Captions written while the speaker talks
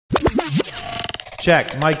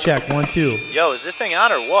Check, mic check, 1, 2. Yo, is this thing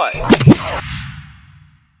on or what?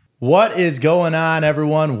 What is going on,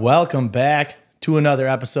 everyone? Welcome back to another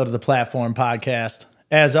episode of the Platform Podcast.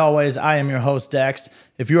 As always, I am your host, Dex.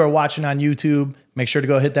 If you are watching on YouTube, make sure to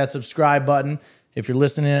go hit that subscribe button. If you're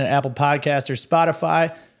listening on Apple Podcasts or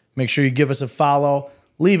Spotify, make sure you give us a follow.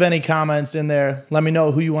 Leave any comments in there. Let me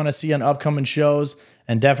know who you want to see on upcoming shows,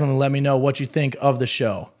 and definitely let me know what you think of the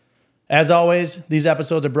show. As always, these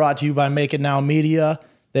episodes are brought to you by Make It Now Media.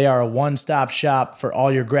 They are a one-stop shop for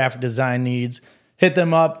all your graphic design needs. Hit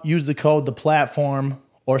them up, use the code THEPLATFORM,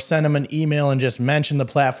 or send them an email and just mention the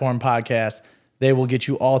Platform Podcast. They will get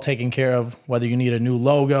you all taken care of, whether you need a new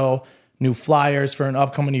logo, new flyers for an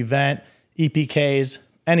upcoming event, EPKs,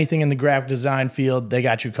 anything in the graphic design field, they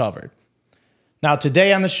got you covered. Now,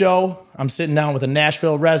 today on the show, I'm sitting down with a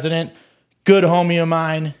Nashville resident, good homie of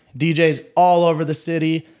mine, DJs all over the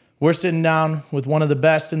city. We're sitting down with one of the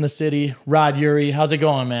best in the city, Rod Youree. How's it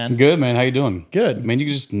going, man? Good, man. How you doing? Good. Man, you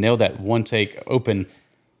just nailed that one take open.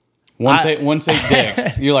 One take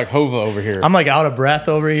Dex. You're like Hova over here. I'm like out of breath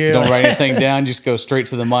over here. Don't write anything down. Just go straight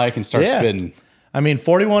to the mic and start spitting. I mean,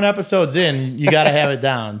 41 episodes in, you got to have it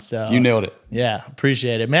down. So you nailed it. Yeah,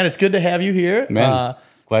 appreciate it. Man, it's good to have you here. Man,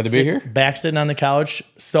 glad to be here. Back sitting on the couch,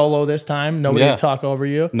 solo this time. Nobody to talk over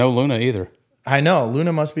you. No Luna either. I know.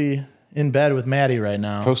 Luna must be in bed with Maddie right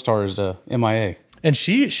now. Co-star is MIA. And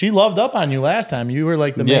she loved up on you last time. You were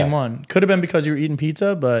like the main one. Could have been because you were eating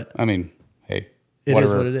pizza, but I mean, hey, it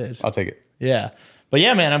whatever. is what it is. I'll take it. Yeah. But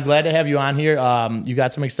yeah, man, I'm glad to have you on here. You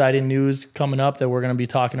got some exciting news coming up that we're going to be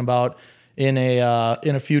talking about in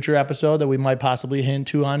a future episode that we might possibly hint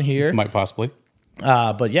to on here. Might possibly.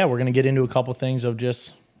 But yeah, we're going to get into a couple things of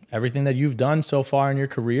just everything that you've done so far in your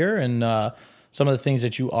career and some of the things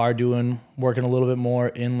that you are doing, working a little bit more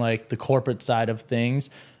in like the corporate side of things.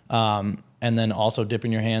 And then also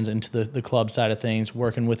dipping your hands into the club side of things,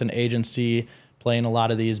 working with an agency, playing a lot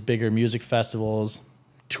of these bigger music festivals,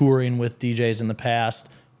 touring with DJs in the past,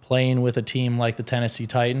 playing with a team like the Tennessee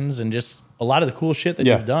Titans, and just a lot of the cool shit that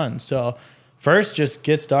you've done. So first, just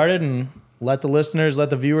get started and let the listeners, let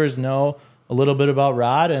the viewers know a little bit about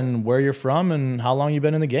Rod and where you're from and how long you've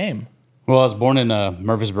been in the game. Well, I was born in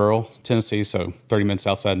Murfreesboro, Tennessee, so 30 minutes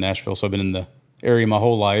outside Nashville. So I've been in the area my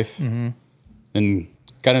whole life. Mm-hmm. And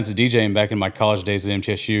got into DJing back in my college days at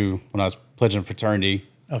MTSU when I was pledging a fraternity.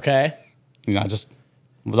 Okay. You know, I just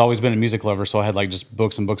was always been a music lover, so I had like just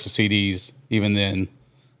books and books of CDs even then.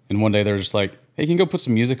 And one day they were just like, hey, can you go put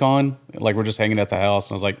some music on? Like, we're just hanging at the house.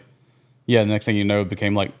 And I was like, yeah. The next thing you know, it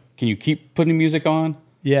became like, can you keep putting music on?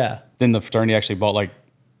 Yeah. Then the fraternity actually bought like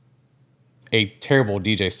a terrible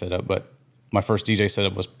DJ setup, but my first DJ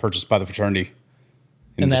setup was purchased by the fraternity.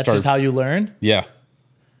 And that's just how you learned? Yeah.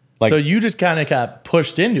 Like, so you just kind of got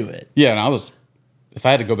pushed into it. Yeah, and if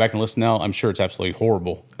I had to go back and listen now, I'm sure it's absolutely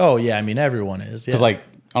horrible. Oh, yeah, I mean, everyone is. Because, like,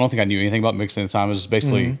 I don't think I knew anything about mixing at the time. It was just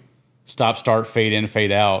basically stop, start, fade in,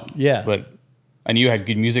 fade out. Yeah. But I knew I had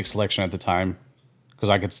good music selection at the time because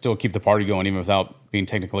I could still keep the party going even without being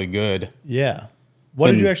technically good. Yeah.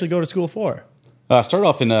 What did you actually go to school for? I started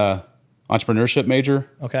off in entrepreneurship major.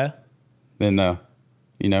 Okay. Then,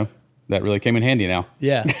 that really came in handy now.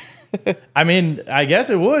 Yeah. I mean, I guess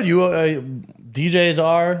it would. You DJs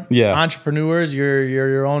are entrepreneurs. You're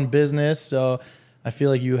your own business, so I feel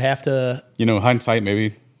like you have to. Hindsight,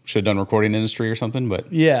 maybe should have done recording industry or something,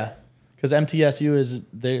 but yeah, because MTSU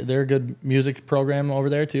they're a good music program over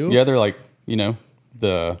there too. Yeah, they're like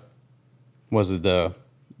the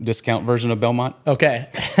discount version of Belmont. Okay.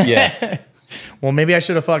 Yeah. Well, maybe I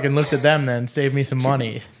should have fucking looked at them then, saved me some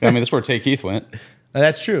money. I mean, that's where Tay Keith went.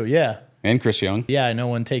 That's true. Yeah. And Chris Young. Yeah, I know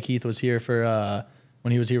when Tay Keith was here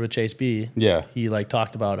when he was here with Chase B. Yeah. He like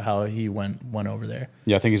talked about how he went over there.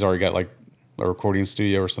 Yeah, I think he's already got like a recording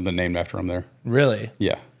studio or something named after him there. Really?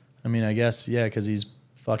 Yeah. I mean, I guess because he's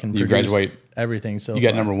fucking you graduate everything. So you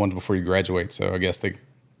got number one before you graduate, so I guess they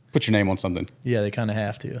put your name on something. Yeah, they kind of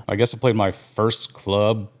have to. I guess I played my first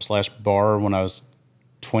club/bar when I was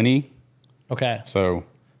 20. Okay. So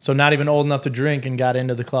not even old enough to drink and got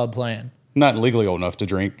into the club playing. Not legally old enough to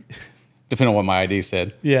drink, depending on what my ID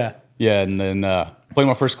said. Yeah. Yeah, and then played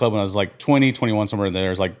my first club when I was like 20, 21, somewhere in there. It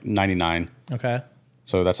was like 99. Okay.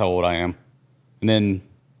 So that's how old I am. And then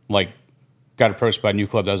like got approached by a new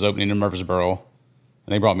club that was opening in Murfreesboro,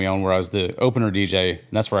 and they brought me on where I was the opener DJ, and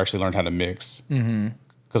that's where I actually learned how to mix.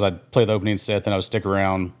 Because I'd play the opening set, then I would stick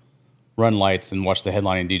around, run lights, and watch the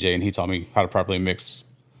headlining DJ, and he taught me how to properly mix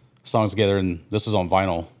songs together, and this was on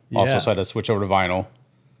vinyl. Also, so I had to switch over to vinyl,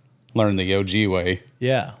 learn the OG way.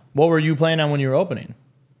 Yeah. What were you playing on when you were opening?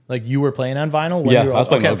 Like you were playing on vinyl? Yeah, I was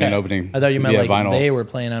playing opening. I thought you meant like vinyl. they were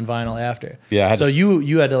playing on vinyl after. Yeah. So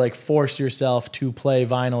you had to like force yourself to play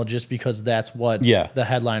vinyl just because that's what the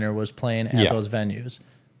headliner was playing at those venues.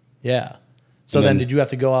 Yeah. So then did you have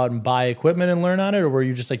to go out and buy equipment and learn on it, or were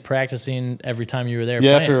you just like practicing every time you were there?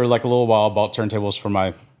 Yeah, playing? after like a little while, I bought turntables for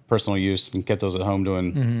my personal use and kept those at home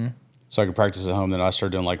doing, so I could practice at home. Then I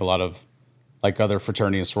started doing like a lot of like other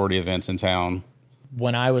fraternity and sorority events in town.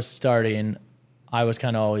 When I was starting, I was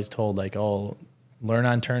kind of always told like, oh, learn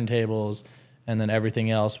on turntables and then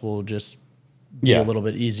everything else will just be a little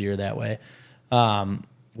bit easier that way.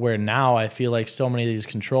 Where now I feel like so many of these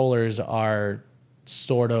controllers are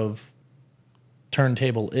sort of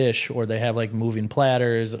turntable-ish, or they have like moving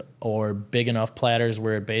platters or big enough platters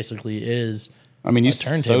where it basically is. I mean, you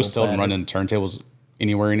so seldom run into turntables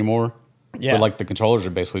anywhere anymore. Yeah. But like the controllers are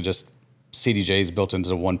basically just CDJs built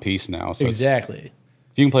into one piece now. So exactly.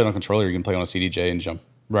 If you can play it on a controller, you can play on a CDJ and jump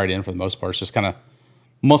right in for the most part. It's just kind of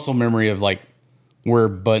muscle memory of like where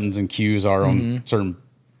buttons and cues are on certain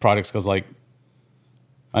products. Because like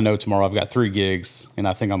I know tomorrow I've got 3 gigs and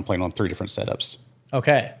I think I'm playing on 3 different setups.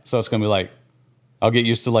 Okay. So it's going to be like, I'll get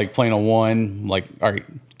used to like playing on one, like, all right,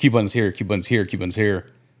 cue buttons here, cue buttons here, cue buttons here.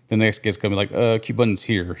 Then the next gig's going to be like, cue buttons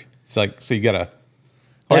here. It's like, so you got to.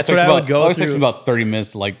 Always takes me about 30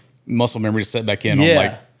 minutes to like muscle memory to set back in on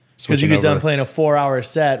like. Because you get done playing a 4-hour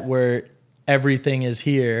set where everything is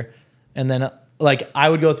here. And then, like, I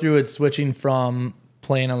would go through it switching from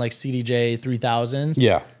playing on, like, CDJ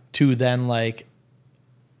 3000s to then, like,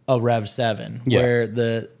 a Rev 7 where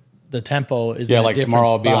the tempo is in a different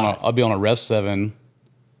tomorrow spot. I'll be on a Rev 7,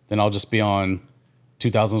 then I'll just be on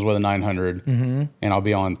 2000s with a 900, and I'll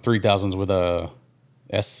be on 3000s with a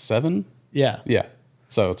S7. Yeah. Yeah.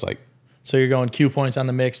 So it's like. So you're going cue points on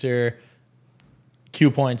the mixer, cue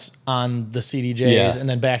points on the CDJs, and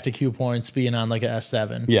then back to cue points being on like a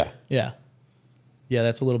S7. Yeah. Yeah. Yeah,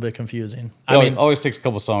 that's a little bit confusing. It always takes a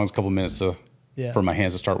couple songs, a couple minutes for my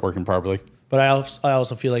hands to start working properly. But I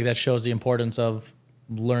also feel like that shows the importance of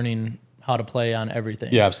learning how to play on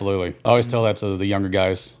everything. Yeah, absolutely. I always tell that to the younger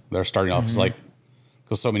guys that are starting off. It's like,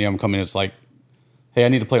 because so many of them come in, it's like, hey, I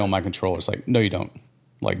need to play on my controller. It's like, no, you don't.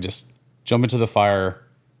 Like, just jump into the fire.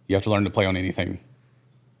 You have to learn to play on anything.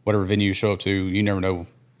 Whatever venue you show up to, you never know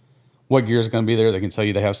what gear is going to be there. They can tell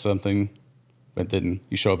you they have something, but then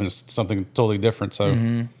you show up and it's something totally different. So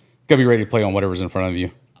you got to be ready to play on whatever's in front of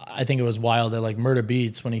you. I think it was wild that like Murda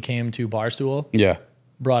Beats, when he came to Barstool,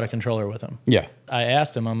 brought a controller with him. Yeah. I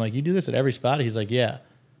asked him, I'm like, you do this at every spot? He's like, yeah.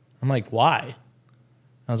 I'm like, why?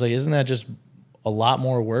 I was like, isn't that just a lot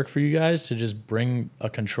more work for you guys to just bring a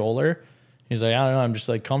controller? He's like, I don't know. I'm just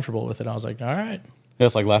like comfortable with it. I was like, all right.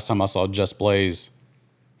 That's like last time I saw Just Blaze.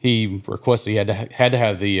 He requested he had to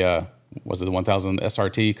have the was it the 1000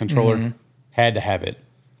 SRT controller? Had to have it.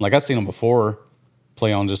 Like I've seen him before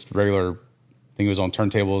play on just regular. I think he was on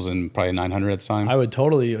turntables and probably 900 at the time. I would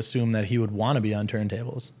totally assume that he would want to be on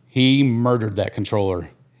turntables. He murdered that controller.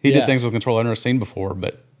 He did things with a controller I've never seen before,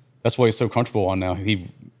 but that's why he's so comfortable on now. He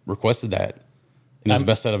requested that, and it's the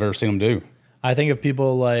best set I've ever seen him do. I think of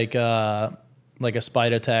people like a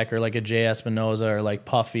Spite Attack or like a Jay Espinoza or like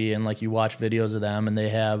Puffy, and like you watch videos of them and they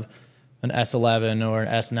have an S11 or an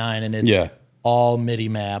S9 and it's all MIDI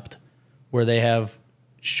mapped, where they have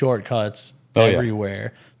shortcuts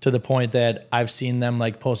everywhere to the point that I've seen them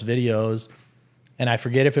like post videos, and I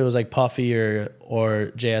forget if it was like Puffy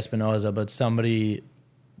or Jay Espinoza, but somebody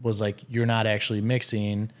was like, you're not actually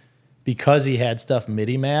mixing, because he had stuff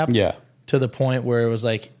MIDI mapped to the point where it was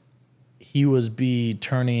like he was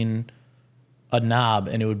turning a knob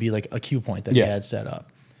and it would be like a cue point that he had set up,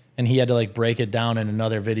 and he had to like break it down in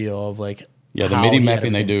another video of like the MIDI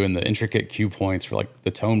mapping they do and the intricate cue points for like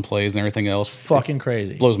the tone plays and everything else. It's fucking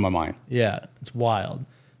crazy. Blows my mind. Yeah, it's wild.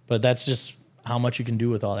 But that's just how much you can do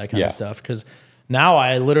with all that kind of stuff. Because now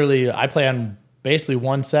I play on basically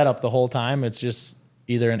one setup the whole time. It's just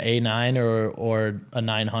either an A9 or a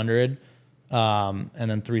 900, and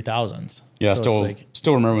then 3000s. Yeah, so I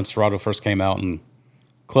still remember when Serato first came out, and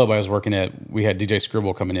club I was working at, we had DJ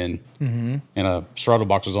Scribble coming in, and a Serato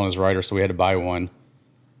box was on his rider, so we had to buy one.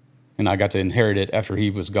 And I got to inherit it after he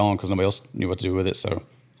was gone because nobody else knew what to do with it. So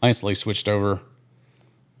I instantly switched over,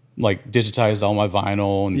 like digitized all my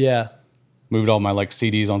vinyl and moved all my like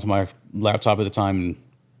CDs onto my laptop at the time and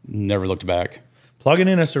never looked back. Plugging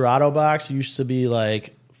in a Serato box used to be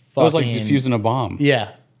like fucking... It was like diffusing a bomb.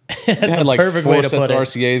 Yeah. It had like 4 sets of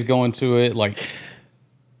RCAs going to it. Like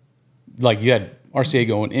you had RCA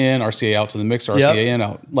going in, RCA out to the mixer, RCA in,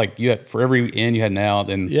 out. Like you had, for every in you had an out.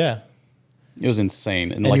 And It was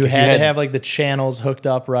insane. And like, you had to have like the channels hooked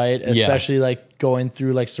up, right? Especially like going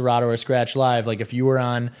through like Serato or Scratch Live. Like if you were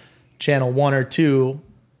on channel 1 or 2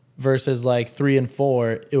 versus like 3 and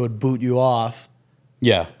 4, it would boot you off.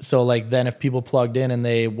 Yeah. So like then if people plugged in and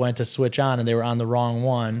they went to switch on and they were on the wrong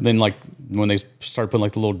one. Then like when they started putting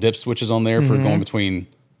like the little dip switches on there for going between,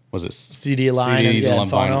 was it CD line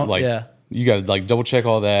and vinyl? Like you got to like double check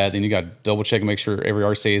all that. Then you got to double check and make sure every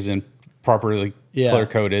RCA is in properly color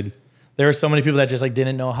coded. There were so many people that just like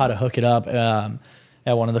didn't know how to hook it up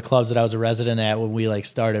at one of the clubs that I was a resident at when we like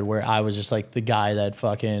started, where I was just like the guy that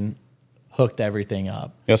fucking hooked everything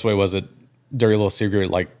up. That's why was it dirty little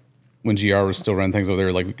secret, like when GR was still running things over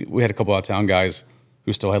there, like we had a couple out of town guys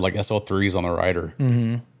who still had like SL3s on the rider.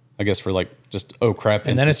 I guess for like just crap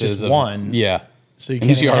and then it's just one. Yeah. So you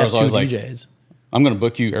can't even have two DJs. Like, I'm going to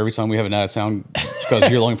book you every time we have an out of town because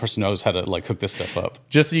you're the only person who knows how to like hook this stuff up.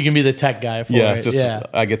 Just so you can be the tech guy for it.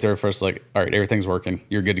 I get there first, like, all right, everything's working.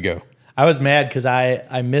 You're good to go. I was mad because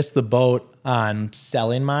I missed the boat on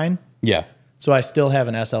selling mine. Yeah. So I still have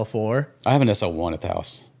an SL4. I have an SL1 at the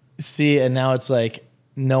house. See, and now it's like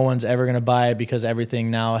no one's ever going to buy it because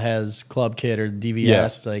everything now has club kit or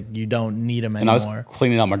DVS. Yeah. Like you don't need them anymore. And I was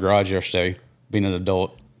cleaning out my garage yesterday, being an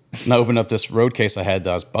adult. And I opened up this road case I had that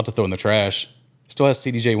I was about to throw in the trash. Still has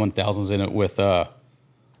CDJ 1000s in it with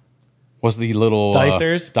what's the little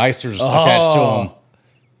Dicers attached to them.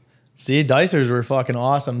 See, Dicers were fucking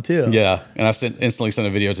awesome too. Yeah, and I instantly sent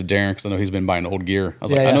a video to Darren because I know he's been buying old gear. I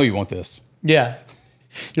was like, I know you want this. Yeah,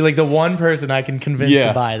 you're like the one person I can convince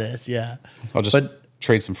to buy this. Yeah, I'll just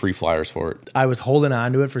trade some free flyers for it. I was holding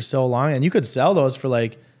on to it for so long, and you could sell those for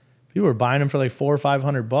like people were buying them for like $400 or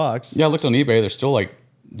 $500. Yeah, I looked on eBay. They're still like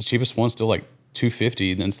the cheapest one's still like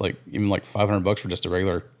 $250. Then it's like even like $500 for just a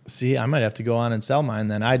regular. See, I might have to go on and sell mine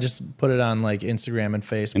then. I just put it on like Instagram and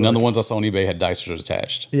Facebook. And none of the ones I saw on eBay had dicers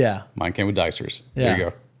attached. Yeah. Mine came with dicers. Yeah. There you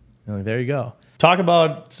go. Like, there you go. Talk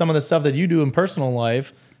about some of the stuff that you do in personal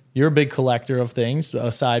life. You're a big collector of things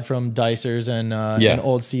aside from dicers and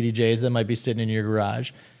old CDJs that might be sitting in your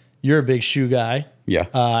garage. You're a big shoe guy. Yeah.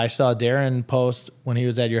 I saw Darren post when he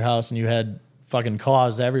was at your house and you had fucking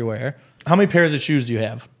claws everywhere. How many pairs of shoes do you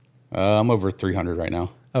have? I'm over 300 right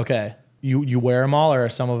now. Okay. You wear them all, or are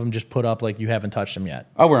some of them just put up like you haven't touched them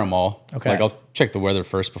yet? I wear them all. Okay. Like I'll check the weather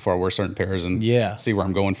first before I wear certain pairs and see where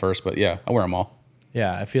I'm going first. But yeah, I wear them all.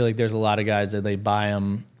 Yeah, I feel like there's a lot of guys that they buy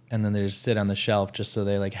them and then they just sit on the shelf just so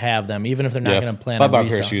they like have them, even if they're not going to plan on resale. If I buy a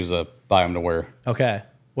pair of shoes, buy them to wear. Okay.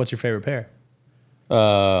 What's your favorite pair?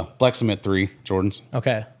 Black Cement 3 Jordans.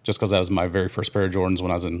 Okay. Just because that was my very first pair of Jordans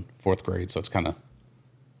when I was in 4th grade, so it's kind of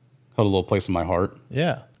held a little place in my heart.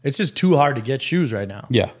 Yeah. It's just too hard to get shoes right now.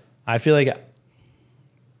 Yeah. I feel like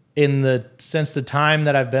since the time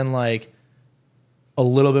that I've been like a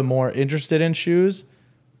little bit more interested in shoes,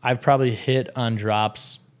 I've probably hit on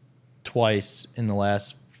drops twice in the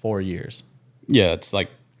last 4 years. Yeah, it's like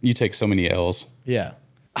you take so many L's. Yeah.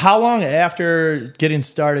 How long after getting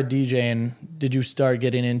started DJing did you start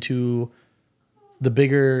getting into the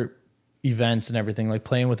bigger events and everything, like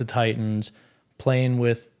playing with the Titans, playing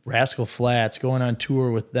with Rascal Flatts, going on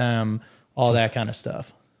tour with them, all that kind of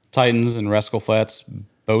stuff? Titans and Rascal Flatts,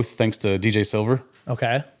 both thanks to DJ Silver.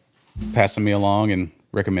 Okay. Passing me along and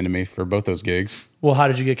recommended me for both those gigs. Well, how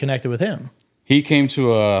did you get connected with him? He came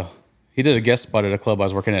to he did a guest spot at a club I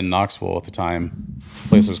was working at in Knoxville at the time. The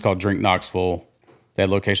place was called Drink Knoxville. They had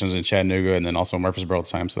locations in Chattanooga and then also Murfreesboro at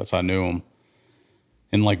the time, so that's how I knew him.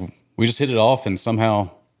 And like we just hit it off, and somehow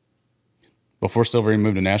before Silver even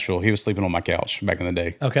moved to Nashville, he was sleeping on my couch back in the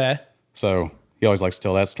day. Okay. So he always likes to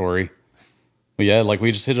tell that story. But yeah, like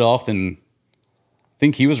we just hit it off, and I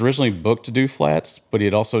think he was originally booked to do Flats, but he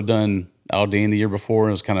had also done Aldine the year before, and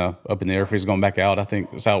it was kind of up in the air if he was going back out. I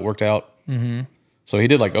think that's how it worked out. Mm-hmm. So he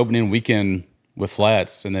did like opening weekend with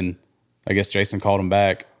Flats, and then I guess Jason called him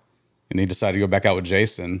back, and he decided to go back out with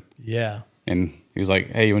Jason. Yeah. And he was like,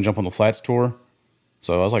 hey, you want to jump on the Flats tour?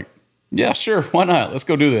 So I was like, yeah, sure. Why not? Let's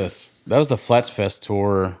go do this. That was the Flats Fest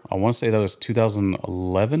tour. I want to say that was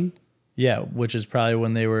 2011. Yeah, which is probably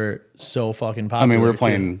when they were so fucking popular. I mean, we were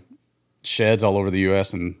playing sheds all over the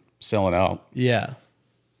U.S. and selling out. Yeah.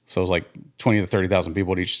 So it was like 20 to 30,000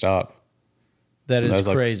 people at each stop. That is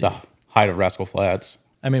crazy. Like the height of Rascal Flatts.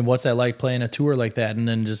 I mean, what's that like playing a tour like that, and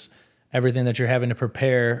then just everything that you're having to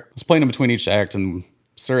prepare? I was playing in between each act, and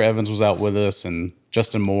Sarah Evans was out with us, and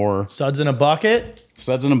Justin Moore. Suds in a Bucket?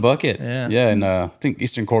 Suds in a Bucket. Yeah. Yeah, and I think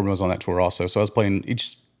Eastern Corbin was on that tour also. So I was playing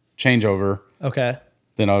each changeover. Okay.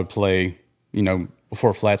 Then I would play,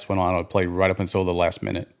 before Flats went on, I would play right up until the last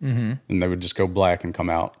minute. Mm-hmm. And they would just go black and come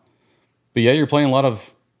out. But yeah, you're playing a lot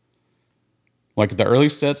of, like the early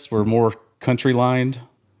sets were more country lined.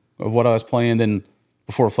 of what I was playing. Then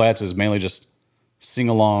before Flats, it was mainly just sing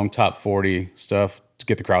along, top 40 stuff to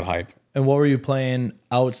get the crowd hype. And what were you playing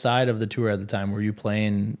outside of the tour at the time? Were you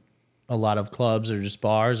playing a lot of clubs or just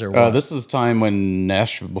bars or what? This is time when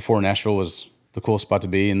before Nashville was the cool spot to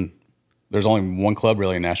be, and there's only one club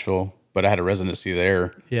really in Nashville, but I had a residency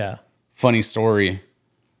there. Yeah. Funny story.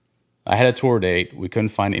 I had a tour date. We couldn't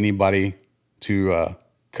find anybody to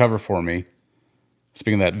cover for me.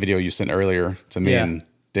 Speaking of that video you sent earlier to me and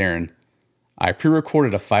Darren, I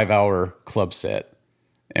pre-recorded a 5-hour club set.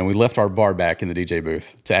 And we left our Barback in the DJ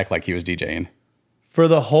booth to act like he was DJing. For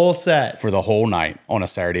the whole set? For the whole night on a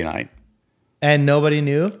Saturday night. And nobody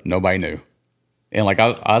knew? Nobody knew. And like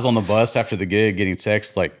I was on the bus after the gig getting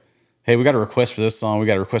texts like, hey, we got a request for this song. We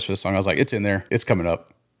got a request for this song. I was like, it's in there. It's coming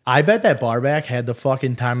up. I bet that Barback had the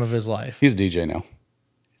fucking time of his life. He's a DJ now.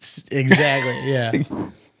 Exactly, yeah.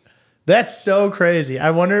 That's so crazy.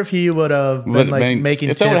 I wonder if he would have been making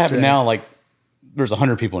if that would happen now, like, there's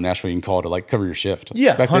 100 people in Nashville you can call to like cover your shift.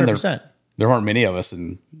 Yeah, back 100%. Then there weren't many of us,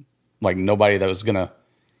 and like nobody that was a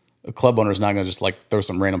club owner is not gonna just like throw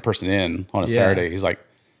some random person in on a Saturday. He's like,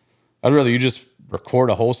 I'd rather you just record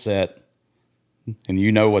a whole set, and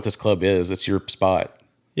you know what this club is. It's your spot.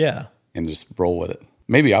 Yeah, and just roll with it.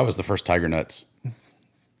 Maybe I was the first Tiger Nuts.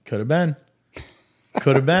 Could have been.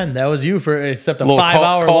 Could have been. That was you except a little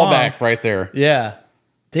 5-hour long callback right there. Yeah.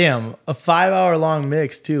 Damn, a 5-hour long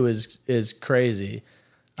mix too is crazy.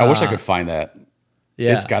 I wish I could find that.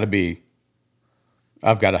 Yeah, it's got to be.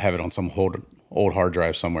 I've got to have it on some old hard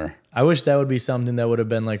drive somewhere. I wish that would be something that would have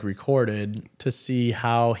been like recorded to see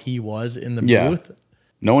how he was in the booth.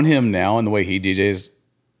 Knowing him now and the way he DJs,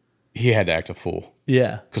 he had to act a fool.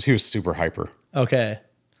 Yeah, because he was super hyper. Okay,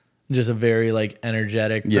 just a very like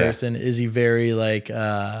energetic person. Is he very like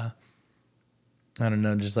I don't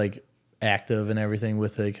know, just like active and everything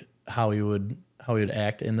with like how he would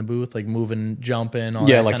act in the booth, like moving, jumping, all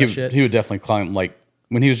that like kind of shit? He would definitely climb. Like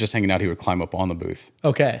when he was just hanging out, he would climb up on the booth.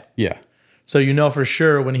 Okay. Yeah. So you know for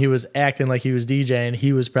sure when he was acting like he was DJing,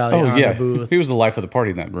 he was probably on the booth. He was the life of the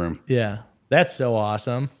party in that room. Yeah. That's so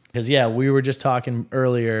awesome. Because we were just talking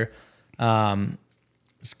earlier,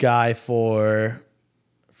 this guy I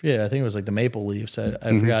think it was like the Maple Leafs.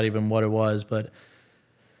 I forgot even what it was, but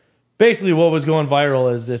basically what was going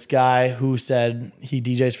viral is this guy who said he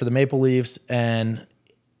DJs for the Maple Leafs and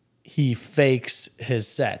he fakes his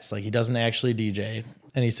sets. Like he doesn't actually DJ.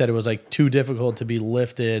 And he said it was like too difficult to be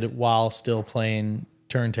lifted while still playing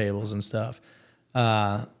turntables and stuff.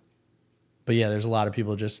 But yeah, there's a lot of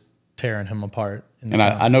people just tearing him apart. And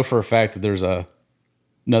I know for a fact that there's another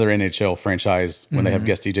NHL franchise when they have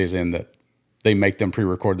guest DJs in that they make them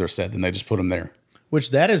pre-record their set and they just put them there.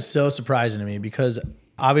 Which that is so surprising to me because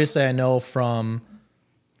obviously I know from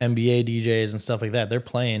NBA DJs and stuff like that, they're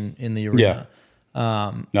playing in the arena.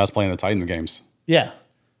 Yeah. I was playing the Titans games. Yeah.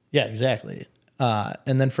 Yeah, exactly.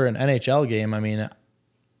 And then for an NHL game, I mean,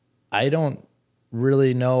 I don't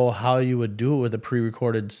really know how you would do it with a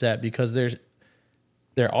pre-recorded set because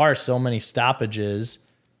there are so many stoppages.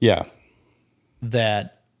 Yeah.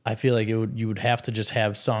 That I feel like you would have to just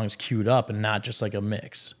have songs queued up and not just like a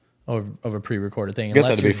mix of a pre-recorded thing. I guess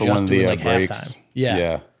that'd be for one of the breaks. Halftime.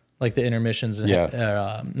 Yeah. Like the intermissions and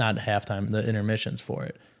not halftime, the intermissions for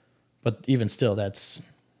it. But even still, that's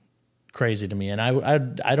crazy to me. And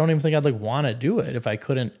I don't even think I'd like want to do it if I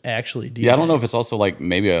couldn't actually DJ. Yeah, I don't know if it's also like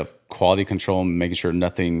maybe a quality control and making sure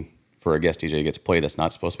nothing for a guest DJ gets played that's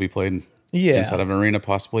not supposed to be played inside of an arena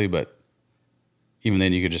possibly. But even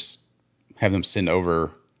then you could just have them send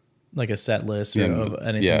over like a set list of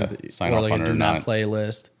anything, sign or off like on a it do or not not play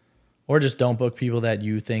list, or just don't book people that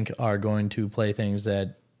you think are going to play things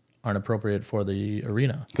that aren't appropriate for the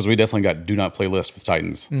arena. Because we definitely got do not play list with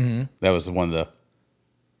Titans. Mm-hmm. That was one of the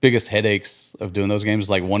biggest headaches of doing those games.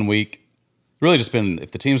 Like 1 week, really just been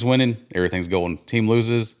if the team's winning, everything's going. Team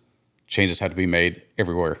loses, changes have to be made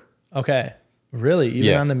everywhere. Okay. Really?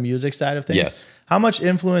 Even on the music side of things? Yes. How much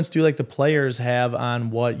influence do like the players have on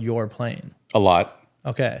what you're playing? A lot.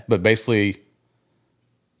 Okay. But basically,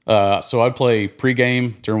 so I'd play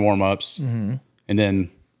pregame during warm-ups, and then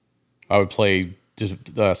I would play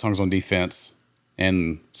songs on defense,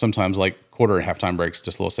 and sometimes like quarter and halftime breaks,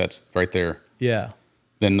 just little sets right there. Yeah.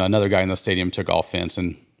 Then another guy in the stadium took offense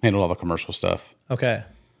and handled all the commercial stuff. Okay.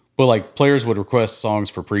 But like players would request songs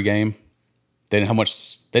for pregame. They didn't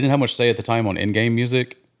have much say at the time on in-game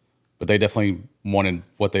music, but they definitely wanted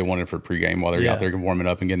what they wanted for pregame while they're out there warming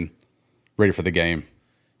up and getting ready for the game.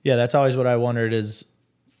 Yeah, that's always what I wondered is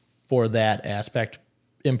for that aspect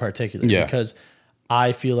in particular. Yeah. Because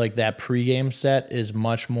I feel like that pregame set is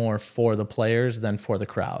much more for the players than for the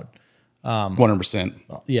crowd.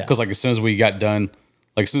 100%. Yeah. Because like as soon as we got done,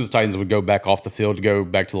 Like as soon as the Titans would go back off the field to go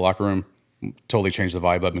back to the locker room, totally change the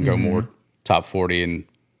vibe up and go more top 40 and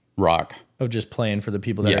rock. Of just playing for the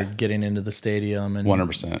people that are getting into the stadium. And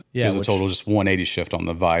 100%. Yeah, it was a total just 180 shift on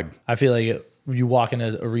the vibe. I feel like you walk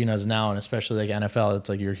into arenas now, and especially like NFL, it's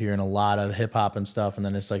like you're hearing a lot of hip hop and stuff, and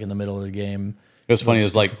then it's like in the middle of the game. It was funny. It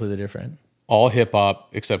was like completely different. All hip hop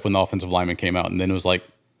except when the offensive lineman came out, and then it was like,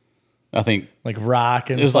 I think like rock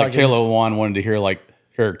and it was like Taylor Lewan wanted to hear like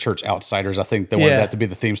Eric Church Outsiders. I think they wanted that to be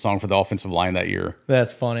the theme song for the offensive line that year.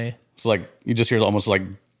 That's funny. It's like you just hear almost like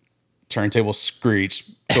turntable screech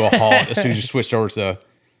to a halt as soon as you switched over to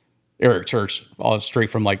Eric Church, all straight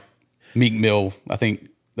from like Meek Mill. I think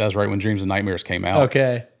that was right when Dreams and Nightmares came out.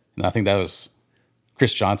 Okay. And I think that was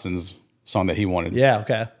Chris Johnson's song that he wanted. Yeah,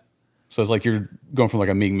 okay. So it's like you're going from like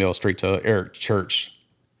a Meek Mill straight to Eric Church.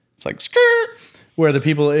 It's like skirt. Where the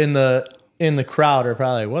people in the crowd are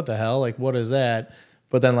probably like, what the hell? Like, what is that?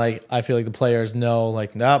 But then like I feel like the players know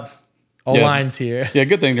like, nope, line's here. Yeah,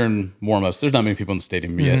 good thing during warm-ups, there's not many people in the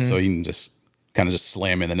stadium yet, so you can just kind of just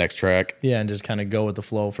slam in the next track. Yeah, and just kind of go with the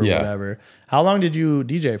flow for whatever. How long did you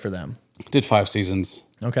DJ for them? Did 5 seasons.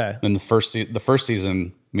 Okay. Then the first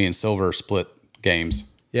season, me and Silver split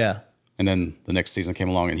games. Yeah. And then the next season came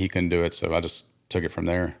along and he couldn't do it, so I just took it from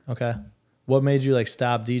there. Okay. What made you like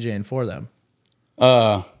stop DJing for them?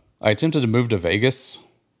 I attempted to move to Vegas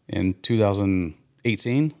in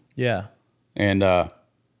 2018. Yeah. And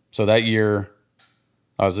so that year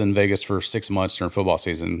I was in Vegas for 6 months during football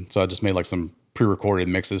season. So I just made like some pre-recorded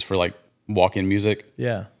mixes for like walk-in music.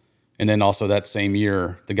 Yeah. And then also that same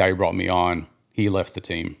year, the guy who brought me on, he left the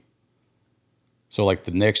team. So like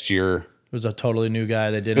the next year, it was a totally new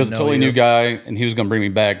guy that didn't know. It was a totally new guy, and he was going to bring me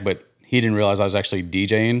back, but he didn't realize I was actually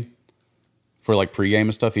DJing for like pregame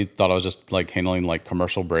and stuff. He thought I was just like handling like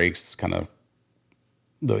commercial breaks, kind of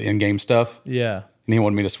the in-game stuff. Yeah. And he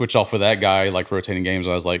wanted me to switch off with that guy, like rotating games.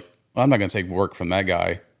 I was like, well, I'm not going to take work from that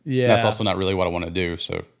guy. Yeah. And that's also not really what I want to do.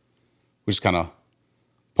 So we just kind of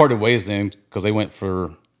parted ways then because they went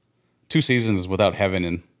for 2 seasons without having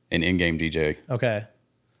an in-game DJ. Okay.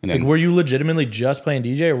 And then like, were you legitimately just playing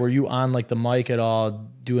DJ, or were you on like the mic at all,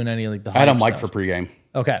 doing any like the? I had a mic stuff? for pregame.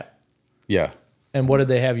 Okay. Yeah. And what did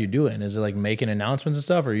they have you doing? Is it like making announcements and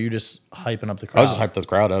stuff, or are you just hyping up the crowd? I was just hyped the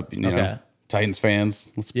crowd up. You know, Titans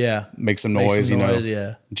fans. Let's make some noise.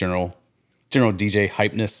 Yeah. General DJ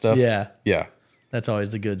hypeness stuff. Yeah. Yeah. That's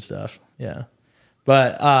always the good stuff. Yeah.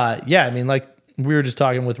 But yeah, I mean, like we were just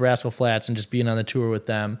talking with Rascal Flatts and just being on the tour with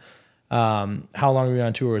them. How long were you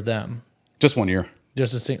on tour with them? Just 1 year.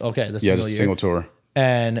 Just a single. Okay, just a single tour.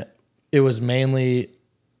 And it was mainly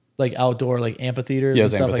like outdoor, like amphitheaters. Yeah, and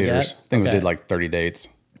stuff amphitheaters. like that? I think we did like 30 dates.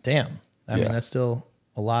 Damn. I mean, that's still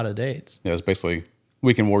a lot of dates. Yeah, it's basically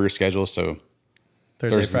weekend warrior schedule. So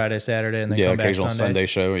Thursday, Friday, Saturday, and then come back occasional Sunday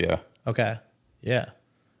show. Yeah. Okay. Yeah.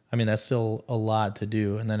 I mean, that's still a lot to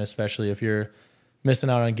do. And then especially if you're missing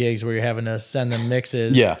out on gigs where you're having to send them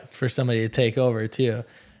mixes for somebody to take over too.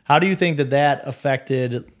 How do you think that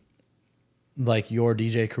affected like your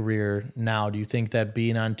DJ career now? Do you think that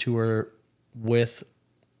being on tour with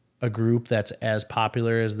a group that's as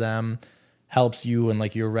popular as them helps you and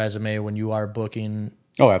like your resume when you are booking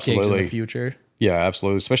gigs in the future? Yeah,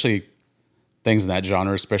 absolutely. Especially things in that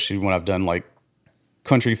genre, especially when I've done like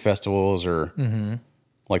country festivals or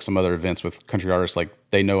like some other events with country artists. Like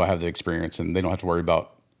they know I have the experience and they don't have to worry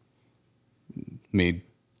about me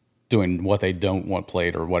doing what they don't want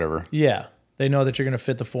played or whatever. Yeah. They know that you're going to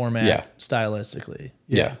fit the format stylistically.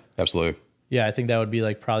 Yeah, absolutely. Yeah, I think that would be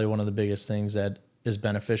like probably one of the biggest things that is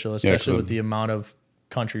beneficial, especially with the amount of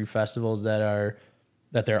country festivals that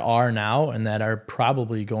there are now and that are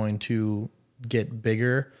probably going to get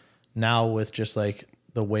bigger now with just like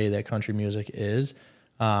the way that country music is.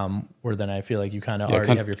 Where then I feel like you kind of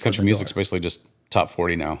already have your foot country music's basically just top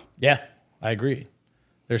 40 now. Yeah, I agree.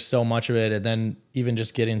 There's so much of it, and then even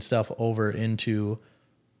just getting stuff over to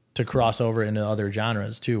cross over into other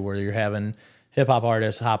genres too, where you're having hip hop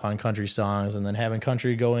artists hop on country songs and then having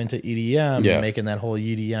country go into EDM and making that whole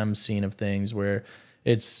EDM scene of things where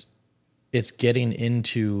it's getting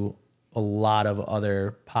into a lot of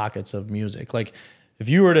other pockets of music. Like if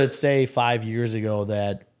you were to say 5 years ago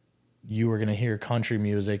that you were going to hear country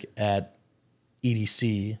music at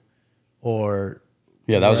EDC or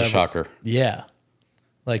that was a shocker. Yeah.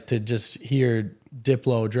 Like to just hear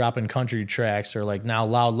Diplo dropping country tracks or like now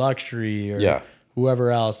Loud Luxury or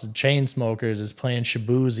whoever else, Chainsmokers is playing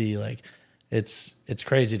Shabuzi. Like it's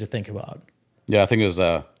crazy to think about. Yeah, I think it was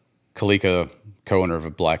Kalika, co-owner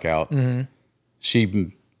of Blackout. Mm-hmm. She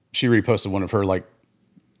reposted one of her like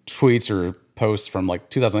tweets or posts from like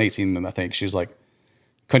 2018, and I think she was like,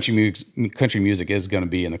 country music is going to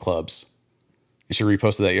be in the clubs. she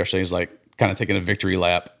reposted that yesterday. He's like kind of taking a victory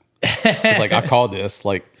lap. It's like, I called this,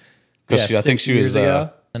 like, because I think she was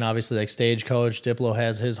ago. And obviously, like Stagecoach, Diplo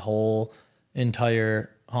has his whole entire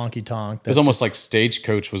honky tonk. It's almost like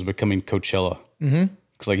Stagecoach was becoming Coachella.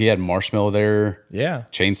 Because like he had Marshmello there,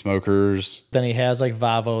 Chainsmokers. Then he has like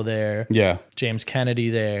Vavo there, James Kennedy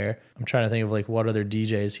there. I'm trying to think of like what other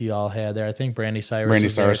DJs he all had there. I think Brandy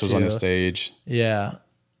Cyrus was on the stage. Yeah,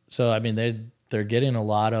 so I mean they're getting a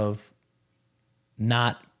lot of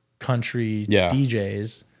not country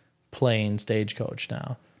DJs playing Stagecoach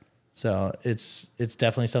now. So it's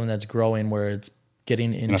definitely something that's growing where it's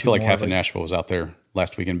getting into. And I feel like half of Nashville was out there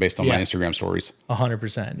last weekend based on my Instagram stories.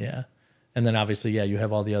 100%, yeah. And then obviously, you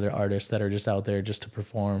have all the other artists that are just out there just to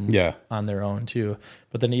perform on their own too.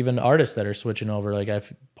 But then even artists that are switching over, like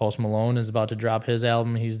Post Malone is about to drop his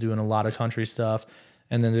album. He's doing a lot of country stuff.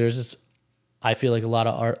 And then there's this, I feel like a lot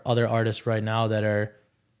of other artists right now that are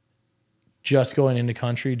just going into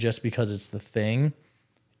country just because it's the thing,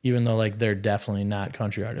 even though like they're definitely not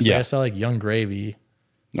country artists. Like I saw like Young Gravy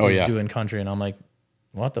was doing country, and I'm like,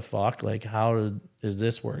 what the fuck? Like, how is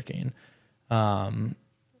this working?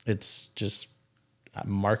 It's just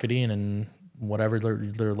marketing and whatever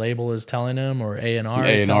their label is telling them, or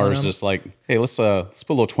A&R is just like, hey, let's put a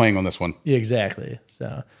little twang on this one. Yeah, exactly.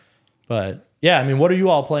 So, but yeah, I mean, what are you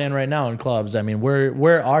all playing right now in clubs? I mean,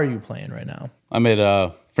 where are you playing right now? I'm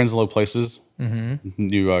at Friends in Low Places,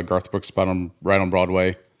 new Garth Brooks spot right on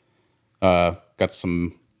Broadway. Got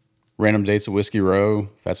some random dates at Whiskey Row.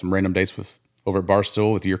 Had some random dates over at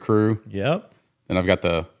Barstool with your crew. Yep. Then I've got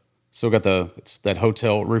it's that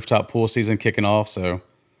hotel rooftop pool season kicking off. So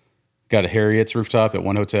got a Harriet's rooftop at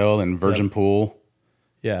one hotel and Virgin Pool.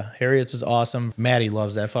 Yeah, Harriet's is awesome. Maddie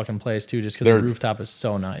loves that fucking place too, just because the rooftop is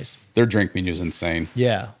so nice. Their drink menu is insane.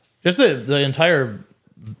 Yeah, just the entire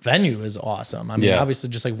venue is awesome. I mean, obviously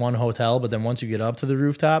just like one hotel, but then once you get up to the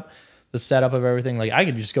rooftop, the setup of everything, like I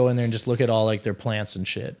could just go in there and just look at all like their plants and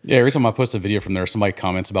shit. Yeah, every time I post a video from there, somebody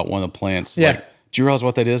comments about one of the plants. Yeah. Like, do you realize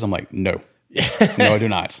what that is? I'm like, no. No, I do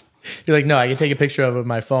not. You're like, no, I can take a picture of it with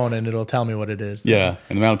my phone and it'll tell me what it is. Yeah.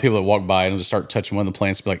 And the amount of people that walk by and just start touching one of the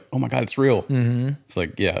plants, be like, oh my God, it's real. It's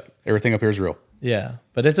like, yeah, everything up here is real. Yeah.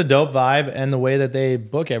 But it's a dope vibe. And the way that they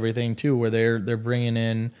book everything too, where they're bringing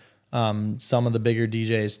in some of the bigger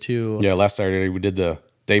DJs too. Yeah. Last Saturday we did the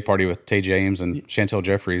day party with Tay James and Chantel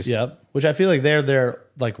Jeffries. Yep. Which I feel like they're there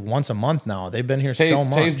like once a month now. They've been here so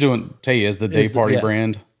much. Tay is the day party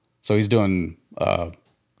brand. So he's doing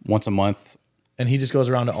once a month. And he just goes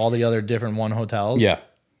around to all the other different one hotels. Yeah.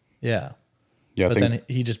 Yeah. Yeah. But then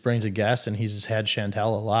he just brings a guest, and he's just had Chantel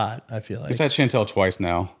a lot, I feel like. He's had Chantel twice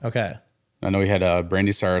now. Okay. I know he had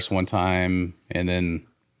Brandy Cyrus one time, and then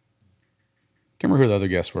can't remember who the other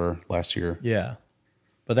guests were last year. Yeah.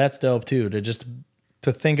 But that's dope too,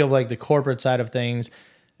 to think of like the corporate side of things.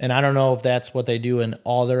 And I don't know if that's what they do in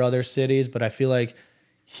all their other cities, but I feel like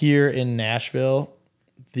here in Nashville,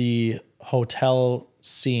 the hotel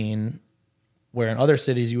scene, where in other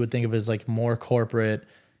cities you would think of as like more corporate,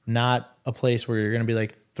 not a place where you're going to be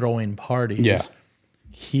like throwing parties. Yeah.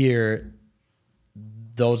 Here,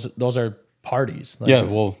 those are parties. Like, yeah.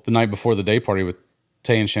 Well, the night before the day party with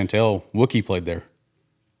Tay and Chantel, Wookie played there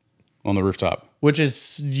on the rooftop. Which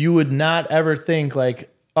is, you would not ever think like,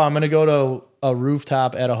 oh, I'm going to go to a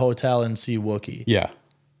rooftop at a hotel and see Wookie. Yeah.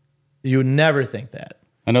 You would never think that.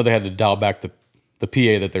 I know they had to dial back the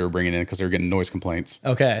PA that they were bringing in because they were getting noise complaints.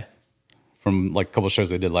 Okay. From like a couple of shows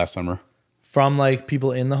they did last summer. From like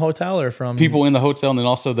people in the hotel, or from people in the hotel, and then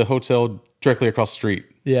also the hotel directly across the street.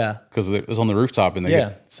 Yeah. Because it was on the rooftop,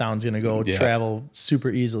 and sound's going to go travel super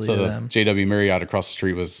easily to them. So the JW Marriott across the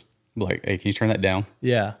street was like, hey, can you turn that down?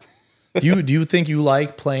 Yeah. Do you think you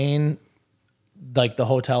like playing like the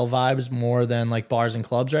hotel vibes more than like bars and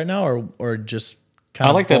clubs right now, or just kind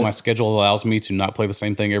of I like that my schedule allows me to not play the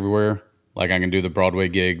same thing everywhere. Like I can do the Broadway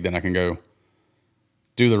gig, then I can go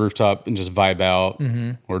do the rooftop and just vibe out,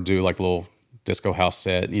 or do like a little disco house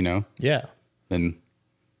set, you know? Yeah. Then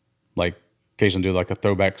like occasionally do like a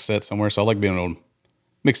throwback set somewhere. So I like being able to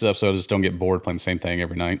mix it up so I just don't get bored playing the same thing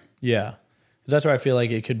every night. Yeah. Because that's where I feel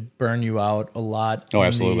like it could burn you out a lot. Oh,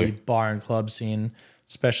 absolutely. The bar and club scene,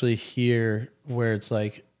 especially here where it's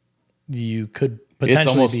like you could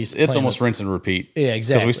potentially it's almost rinse and repeat. Yeah,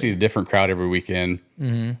 exactly. Because we see a different crowd every weekend.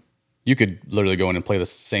 You could literally go in and play the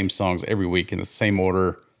same songs every week in the same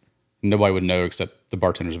order. Nobody would know except the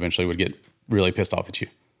bartenders eventually would get really pissed off at you.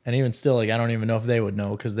 And even still, like, I don't even know if they would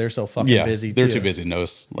know because they're so fucking busy. They're too busy to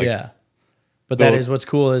notice. Like, yeah. But that is what's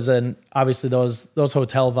cool is, and obviously those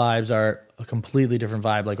hotel vibes are a completely different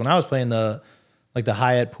vibe. Like when I was playing the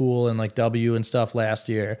Hyatt pool and like W and stuff last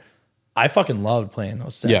year, I fucking loved playing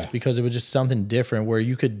those sets because it was just something different where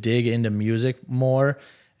you could dig into music more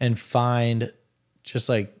and find just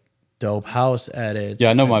like dope house edits. Yeah,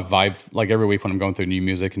 I know my vibe. Like every week when I'm going through new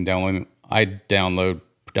music and downloading, I download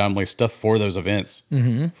predominantly stuff for those events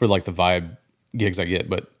for like the vibe gigs I get,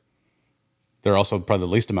 but they're also probably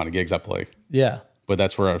the least amount of gigs I play. Yeah. But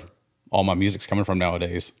that's where all my music's coming from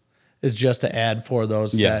nowadays. Is just to add for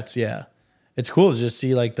those sets. Yeah. It's cool to just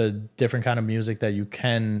see like the different kind of music that you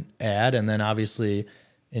can add. And then obviously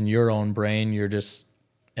in your own brain, you're just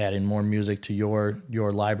adding more music to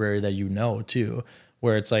your library that you know too,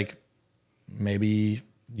 where it's like maybe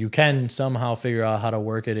you can somehow figure out how to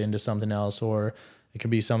work it into something else, or it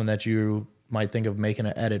could be something that you might think of making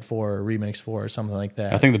an edit for or remix for or something like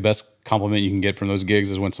that. I think the best compliment you can get from those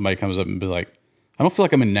gigs is when somebody comes up and be like, I don't feel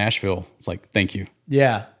like I'm in Nashville. It's like, thank you.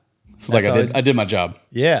 Yeah. It's like I did my job.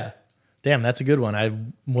 Yeah. Damn, that's a good one. I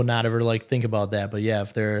would not ever like think about that. But yeah,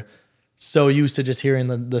 if they're so used to just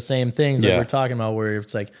hearing the same things that we're talking about, where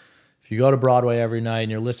it's like, if you go to Broadway every night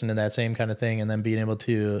and you're listening to that same kind of thing and then being able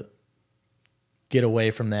to get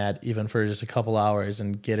away from that even for just a couple hours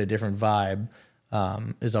and get a different vibe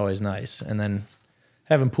is always nice. And then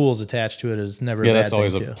having pools attached to it is never a bad thing. Yeah, that's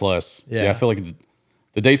always a plus. Yeah, I feel like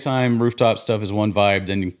the daytime rooftop stuff is one vibe.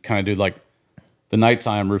 Then you kind of do like the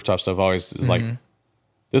nighttime rooftop stuff always is like,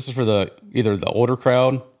 this is for either the older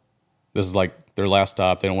crowd. This is like their last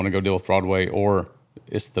stop. They don't want to go deal with Broadway, or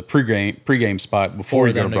it's the pregame spot before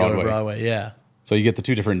you go to Broadway. Yeah. So you get the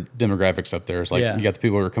two different demographics up there. It's like you got the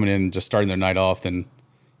people who are coming in just starting their night off, then you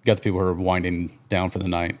got the people who are winding down for the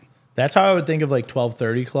night. That's how I would think of like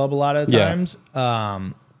 12:30 Club a lot of times.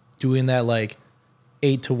 Doing that like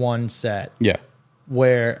 8 to 1 set. Yeah.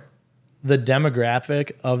 Where the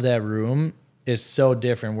demographic of that room is so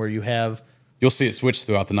different, where you'll see it switch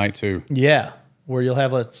throughout the night too. Yeah. Where you'll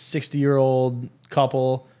have a 60-year-old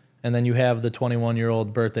couple and then you have the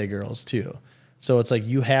 21-year-old birthday girls too. So it's like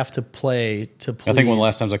you have to play to please. I think one of the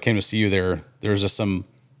last times I came to see you there was just some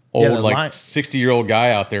old 60-year-old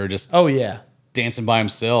guy out there just dancing by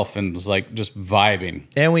himself and was like just vibing.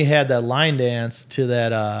 And we had that line dance to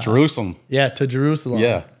that Jerusalem. Yeah, to Jerusalem.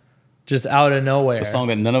 Yeah. Just out of nowhere. A song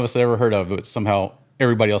that none of us had ever heard of, but somehow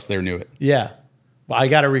everybody else there knew it. Yeah. Well, I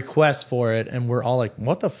got a request for it, and we're all like,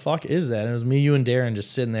 what the fuck is that? And it was me, you, and Darren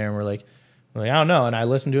just sitting there, and we're like, I don't know. And I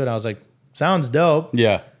listened to it, and I was like, sounds dope.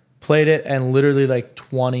 Yeah. Played it, and literally like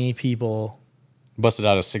 20 people busted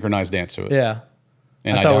out a synchronized dance to it. Yeah.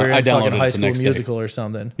 And I thought we were in downloaded fucking High it the School next Musical day. Or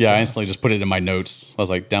something. Yeah, I instantly just put it in my notes. I was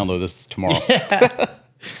like, download this tomorrow.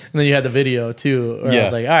 And then you had the video too. Where I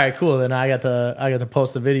was like, all right, cool. Then I got to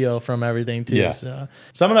post the video from everything too. Yeah. So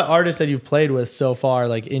some of the artists that you've played with so far,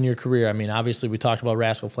 like in your career, I mean, obviously we talked about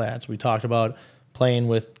Rascal Flatts. We talked about playing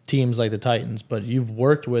with teams like the Titans, but you've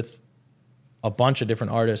worked with a bunch of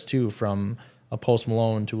different artists too, from a Post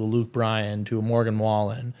Malone to a Luke Bryan to a Morgan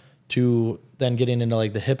Wallen, to then getting into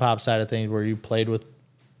like the hip hop side of things, where you played with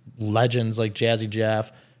legends like Jazzy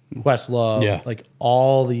Jeff, Questlove, like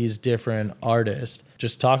all these different artists.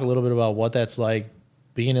 Just talk a little bit about what that's like,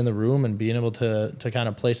 being in the room and being able to kind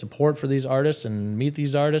of play support for these artists and meet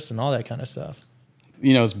these artists and all that kind of stuff.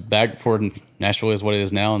 You know, it's back before Nashville is what it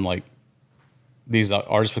is now, and like these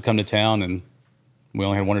artists would come to town, and we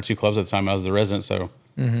only had 1 or 2 clubs at the time. I was the resident, so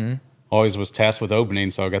always was tasked with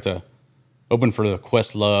opening. So I got to open for the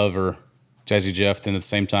Questlove or Jazzy Jeff. Then at the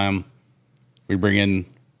same time, we bring in,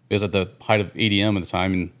 it was at the height of EDM at the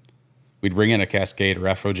time, and we'd bring in a Cascade or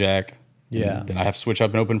Afrojack. Yeah. Then I have to switch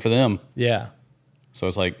up and open for them. Yeah. So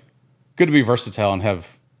it's like good to be versatile and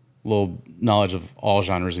have a little knowledge of all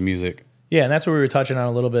genres of music. Yeah, and that's what we were touching on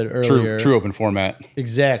a little bit earlier. True open format.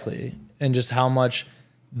 Exactly. And just how much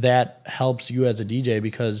that helps you as a DJ,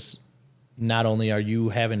 because not only are you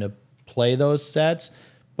having to play those sets,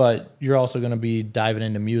 but you're also going to be diving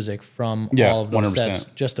into music from all of those 100%. Sets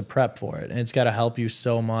just to prep for it. And it's got to help you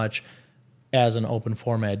so much as an open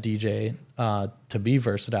format DJ to be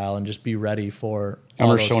versatile and just be ready for all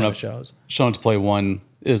those kind of shows. Showing up to play one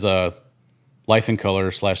is a Life in Color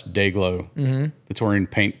 / Dayglow, the touring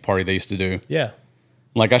paint party they used to do. Yeah.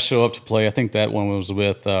 Like I show up to play, I think that one was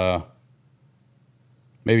with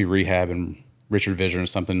maybe Rehab and Richard Vision or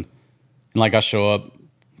something. And like I show up,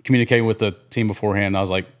 communicating with the team beforehand. I was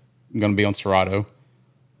like, I'm going to be on Serato.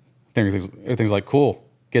 Everything's like, cool.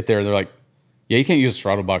 Get there. They're like, yeah, you can't use a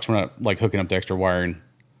Serato box. We're not like hooking up the extra wiring.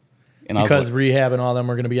 And because I was like, Rehab and all them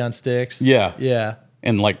were going to be on sticks. Yeah. Yeah.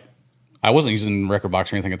 And like, I wasn't using record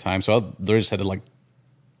box or anything at the time. So I literally just had to like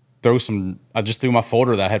I just threw my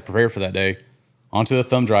folder that I had prepared for that day onto the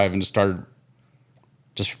thumb drive and just started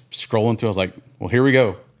just scrolling through. I was like, well, here we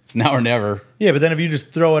go. It's now or never. Yeah, but then if you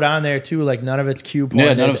just throw it on there too, like none of it's cue pointed.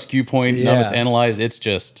 Yeah, none of it's cue point, none of it's analyzed. It's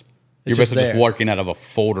just you're basically just working out of a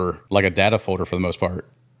folder, like a data folder for the most part.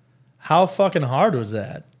 How fucking hard was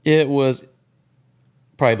that? It was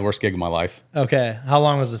probably the worst gig of my life. Okay. How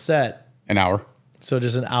long was the set? An hour. So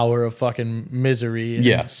just an hour of fucking misery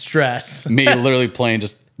and stress. Me literally playing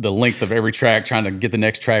just the length of every track, trying to get the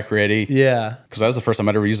next track ready. Yeah. Because that was the first time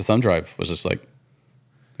I'd ever used a thumb drive. Was just like,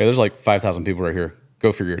 hey, there's like 5,000 people right here.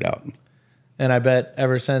 Go figure it out. And I bet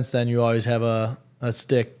ever since then you always have a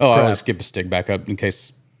stick. Oh, I always keep a stick backup in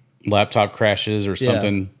case laptop crashes or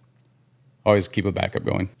something. Always keep a backup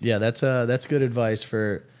going. Yeah, that's good advice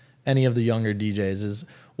for any of the younger DJs is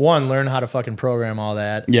one, learn how to fucking program all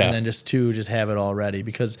that. Yeah. And then just two, just have it all ready.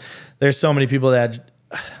 Because there's so many people that,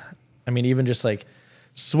 I mean, even just like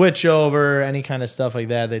switch over, any kind of stuff like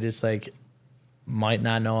that, they just like might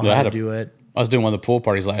not know how to do it. I was doing one of the pool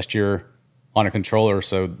parties last year on a controller,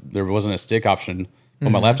 so there wasn't a stick option.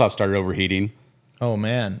 When my laptop started overheating. Oh,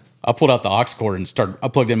 man. I pulled out the aux cord and I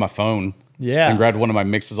plugged in my phone. Yeah. And grabbed one of my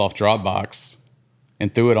mixes off Dropbox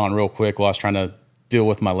and threw it on real quick while I was trying to deal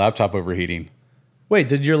with my laptop overheating. Wait,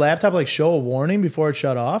 did your laptop like show a warning before it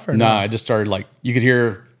shut off or no? Nah, I just started like, you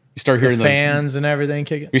start hearing the fans and everything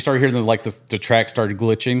kicking. You start hearing the track started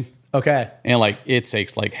glitching. Okay. And like it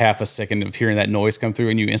takes like half a second of hearing that noise come through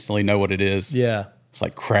and you instantly know what it is. Yeah. It's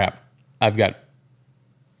like crap. I've got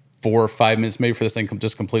 4 or 5 minutes maybe for this thing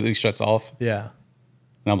just completely shuts off. Yeah.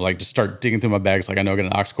 And I'm like, just start digging through my bags. Like I know I got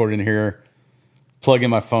an aux cord in here. Plug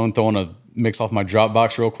in my phone, throwing a mix off my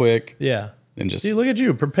Dropbox real quick. Yeah. And just see, look at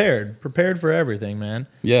you, prepared for everything, man.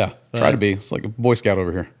 Yeah. Try to be. It's like a Boy Scout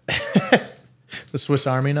over here. The Swiss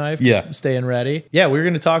Army knife. Yeah. Just staying ready. Yeah. We were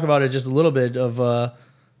going to talk about it just a little bit of a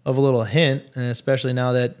little hint, and especially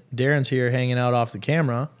now that Darren's here hanging out off the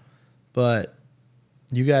camera, but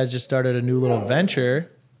you guys just started a new little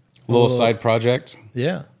venture. A little side project.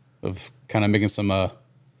 Yeah. Of kind of making some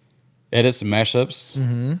edits and mashups.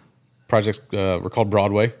 Mm-hmm. Projects were called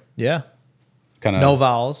Broadway. Yeah. Kind of no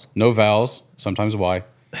vowels. No vowels. Sometimes Y.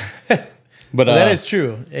 But that is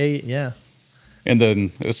true. Yeah. And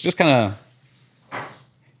then it's just kind of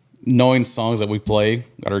knowing songs that we play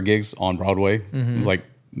at our gigs on Broadway. Mm-hmm. It was like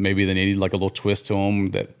maybe they needed like a little twist to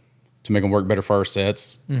them to make them work better for our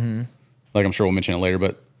sets. Mm-hmm. Like I'm sure we'll mention it later,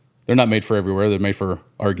 but they're not made for everywhere. They're made for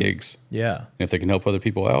our gigs. Yeah. And if they can help other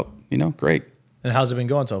people out, great. And how's it been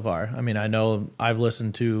going so far? I mean, I know I've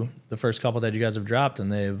listened to the first couple that you guys have dropped,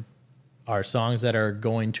 and they are songs that are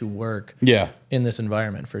going to work in this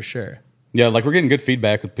environment for sure. Yeah, like we're getting good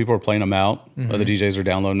feedback. People are playing them out. Mm-hmm. Other DJs are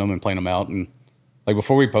downloading them and playing them out. And like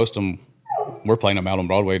before we post them, we're playing them out on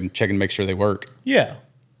Broadway and checking to make sure they work. Yeah.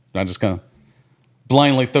 Not just kind of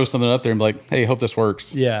blindly throw something up there and be like, hey, hope this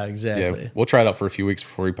works. Yeah, exactly. Yeah, we'll try it out for a few weeks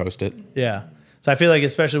before we post it. Yeah. So I feel like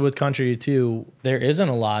especially with country too, there isn't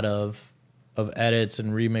a lot of edits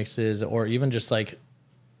and remixes or even just like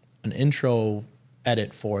an intro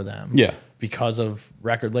edit for them. Yeah. Because of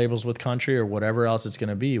record labels with country or whatever else it's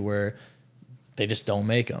going to be where they just don't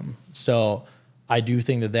make them. So I do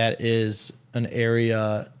think that is an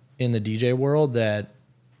area in the DJ world that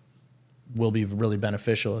will be really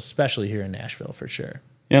beneficial, especially here in Nashville for sure.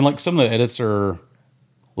 Yeah, and like some of the edits are a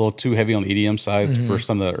little too heavy on the EDM side for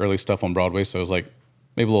some of the early stuff on Broadway. So it was like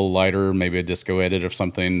maybe a little lighter, maybe a disco edit or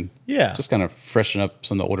something. Yeah. Just kind of freshen up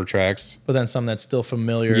some of the older tracks. But then something that's still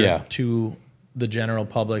familiar to the general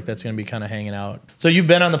public that's going to be kind of hanging out. So you've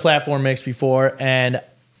been on the platform mix before, and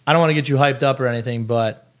I don't want to get you hyped up or anything,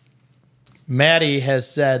 but Maddie has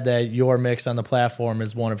said that your mix on the platform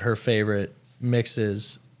is one of her favorite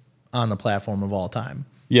mixes on the platform of all time.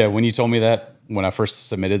 Yeah, when you told me that, when I first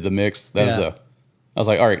submitted the mix, I was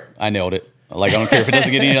like, all right, I nailed it. Like, I don't care if it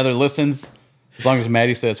doesn't get any other listens, as long as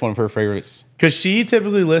Maddie said it's one of her favorites. Because she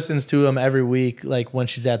typically listens to him every week, like when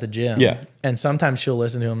she's at the gym. Yeah. And sometimes she'll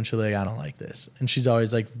listen to him and she'll be like, I don't like this. And she's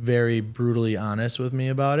always like very brutally honest with me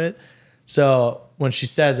about it. So when she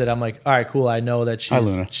says it, I'm like, all right, cool. I know that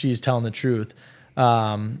she's telling the truth.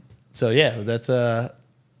 So yeah, that's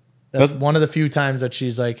one of the few times that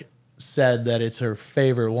she's like said that it's her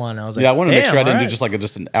favorite one. I was like, yeah, I wanted to make sure I didn't do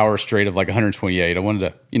just an hour straight of like 128. I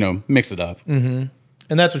wanted to, mix it up. Mm-hmm.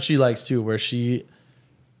 And that's what she likes too, where she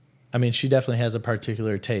definitely has a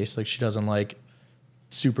particular taste. Like she doesn't like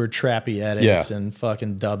super trappy edits and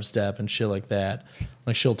fucking dubstep and shit like that.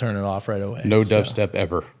 Like she'll turn it off right away. No dubstep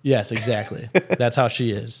ever. Yes, exactly. That's how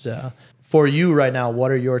she is. For you right now,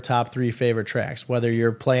 what are your top 3 favorite tracks? Whether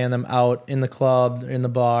you're playing them out in the club, in the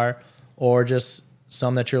bar, or just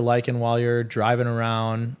some that you're liking while you're driving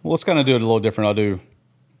around. Well, let's kind of do it a little different. I'll do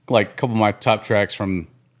like a couple of my top tracks from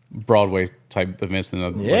Broadway type events.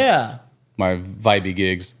 And my vibey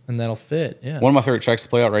gigs. And that'll fit. Yeah. One of my favorite tracks to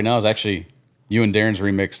play out right now is actually you and Darren's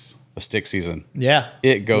remix of Stick Season. Yeah.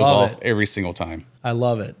 It goes Love off every single time. I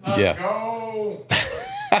love it. Yeah.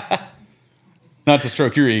 Not to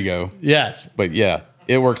stroke your ego. Yes. But yeah,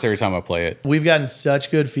 it works every time I play it. We've gotten such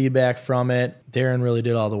good feedback from it. Darren really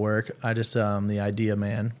did all the work. I just the idea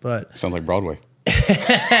man. But Sounds like Broadway.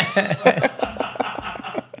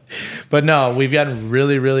 But no, we've gotten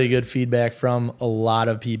really, really good feedback from a lot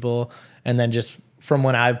of people. And then just from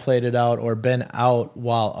when I've played it out or been out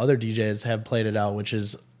while other DJs have played it out, which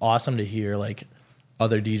is awesome to hear, like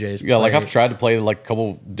other DJs. Yeah, like I've tried to play like a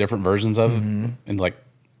couple different versions of it, and like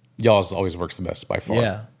y'all's always works the best by far.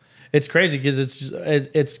 Yeah, it's crazy because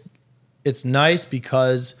it's nice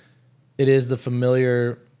because it is the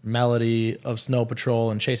familiar melody of Snow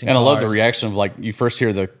Patrol and Chasing And Cars. I love the reaction of like you first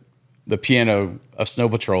hear the piano of Snow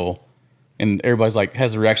Patrol, and everybody's like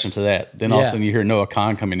has the reaction to that. Then all of a sudden you hear Noah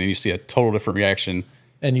Khan come in, and you see a total different reaction.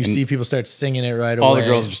 And you see people start singing it right away. All the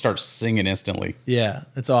girls just start singing instantly. Yeah,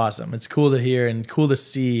 it's awesome. It's cool to hear and cool to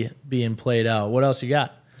see being played out. What else you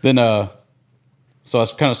got? Then, so I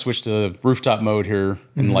kind of switched to rooftop mode here,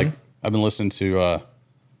 and like I've been listening to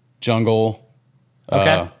Jungle.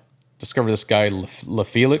 Okay. Discovered this guy La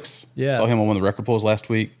Felix. Yeah. Saw him on one of the record pulls last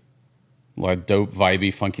week. A lot of dope,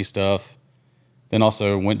 vibey, funky stuff. Then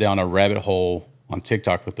also went down a rabbit hole on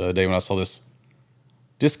TikTok the other day when I saw this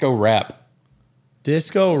disco rap.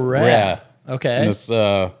 Disco rap. Yeah. Okay. And this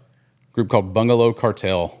group called Bungalow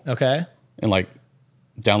Cartel. Okay. And like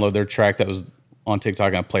download their track that was on TikTok,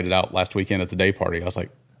 and I played it out last weekend at the day party. I was like,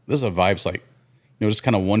 this is a vibes like, just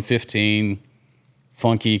kind of 115,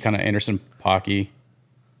 funky, kind of Anderson Paak,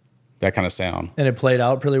 that kind of sound. And it played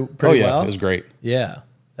out pretty Oh yeah, well? it was great. Yeah,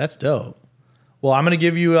 that's dope. Well, I'm going to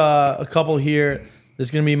give you a couple here. This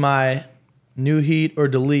is going to be my new heat or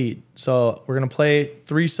delete. So we're going to play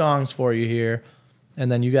 3 songs for you here,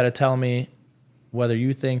 and then you got to tell me whether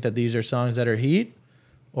you think that these are songs that are heat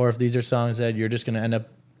or if these are songs that you're just going to end up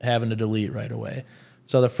having to delete right away.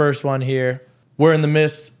 So the first one here, we're in the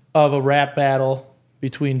midst of a rap battle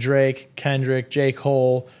between Drake, Kendrick, J.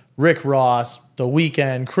 Cole, Rick Ross, The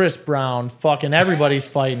Weeknd, Chris Brown. Fucking everybody's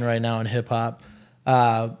fighting right now in hip-hop.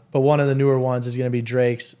 But one of the newer ones is going to be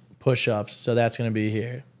Drake's Push-Ups, so that's going to be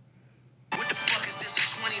here. What the fuck is this,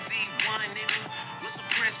 a 20v1, nigga? What's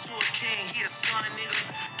a prince to a king? He a son,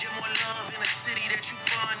 nigga. Get more love in the city that you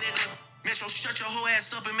from, nigga. Metro, shut your whole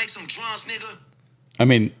ass up and make some drums, nigga. I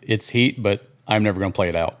mean, it's heat, but I'm never going to play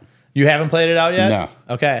it out. You haven't played it out yet? No.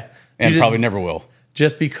 Okay. And probably never will.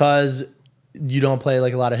 Just because you don't play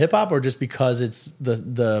like a lot of hip-hop or just because it's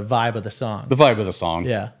the vibe of the song? The vibe of the song.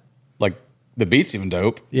 Yeah. Like, the beat's even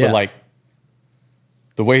dope. Yeah. But, like,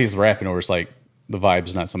 the way he's rapping over, it's like, the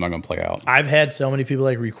vibe's not something I'm going to play out. I've had so many people,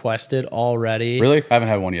 like, request it already. Really? I haven't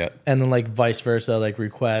had one yet. And then, like, vice versa, like,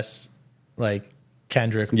 requests, like,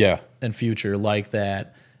 Kendrick and Future like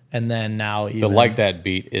that. And then now even... The Like That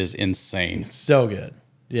beat is insane. So good.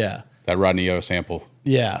 Yeah. That Rodney O sample.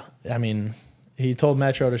 Yeah. I mean, he told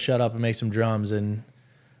Metro to shut up and make some drums, and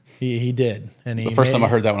he did. And he The first time I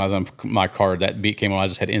heard that when I was on my car, that beat came on, I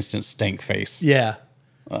just had instant stank face. Yeah.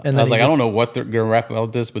 And I was like, I don't know what they're going to rap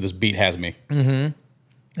about this, but this beat has me. Mm-hmm.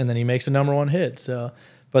 And then he makes a #1 hit. So,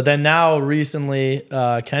 but then now recently,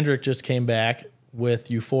 Kendrick just came back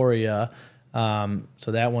with Euphoria.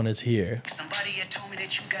 So that one is here. Somebody had told me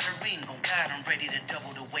that you got a ring on God. I'm ready to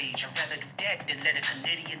double the wage. I'd rather do that than let a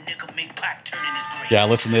Canadian nigga make Pac turn in his grave. Yeah, I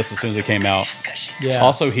listened to this as soon as it came out. Yeah.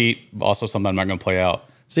 Also heat, also something I'm not going to play out.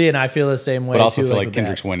 See, and I feel the same way. But I also too, feel like with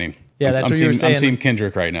Kendrick's that. winning. Yeah, that's I'm what you were saying. I'm team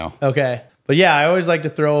Kendrick right now. Okay. But yeah, I always like to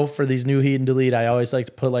throw for these new heat and delete. I always like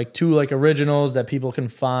to put like 2 like originals that people can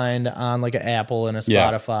find on like an Apple and a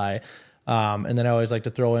Spotify. And then I always like to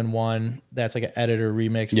throw in one that's like an editor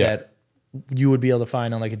remix that you would be able to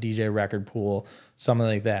find on like a DJ record pool, something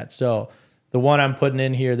like that. So the one I'm putting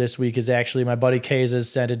in here this week is actually my buddy Kazes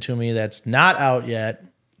sent it to me. That's not out yet,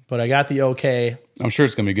 but I got the okay. I'm sure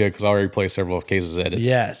it's going to be good because I already played several of Case's edits.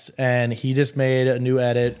 Yes, and he just made a new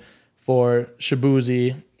edit for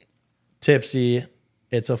Shabuzi, Tipsy.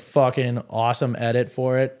 It's a fucking awesome edit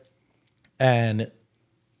for it. And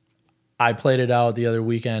I played it out the other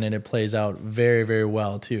weekend and it plays out very, very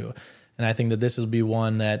well too. And I think that this will be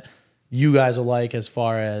one that you guys will like as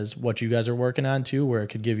far as what you guys are working on too, where it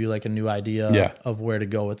could give you like a new idea of where to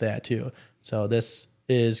go with that too. So this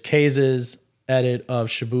is Kaze's edit of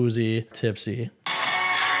Shabuzi, Tipsy.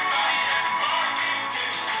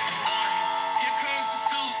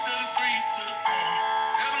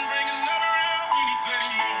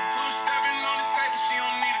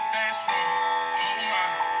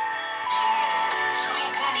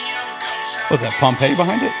 Was that Pompeii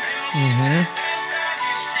behind it?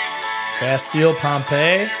 Bastille,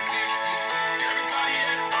 Pompeii.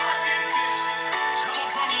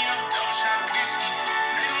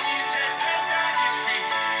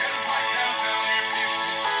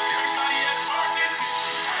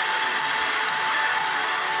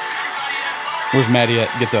 Where's Maddie at?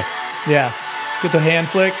 Get the hand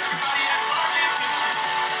flick.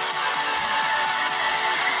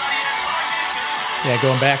 Yeah,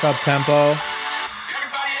 going back up tempo.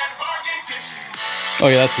 Oh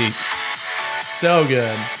yeah, that's heat. So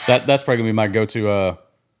good. That's probably gonna be my go-to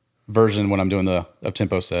version when I'm doing the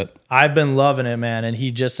up-tempo set. I've been loving it, man, and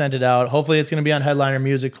he just sent it out. Hopefully it's gonna be on Headliner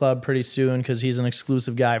Music Club pretty soon because he's an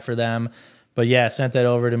exclusive guy for them. But yeah, sent that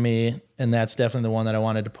over to me, and that's definitely the one that I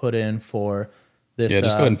wanted to put in for this. Yeah,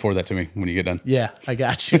 just go ahead and forward that to me when you get done. Yeah, I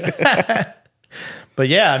got you. But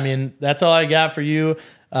yeah, I mean, that's all I got for you.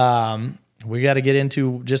 We got to get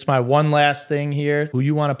into just my one last thing here, who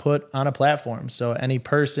you want to put on a platform. So any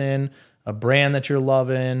person, a brand that you're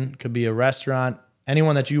loving, could be a restaurant,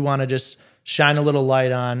 anyone that you want to just shine a little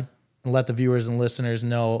light on and let the viewers and listeners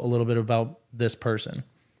know a little bit about this person.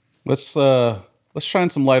 Let's shine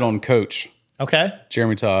some light on Coach. Okay.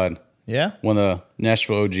 Jeremy Todd. Yeah. One of the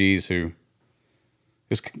Nashville OGs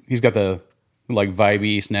he's got the like vibey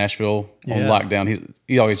East Nashville on lockdown.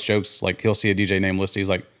 He always jokes, like he'll see a DJ name listed. He's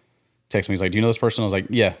like, text me. He's like, do you know this person? I was like,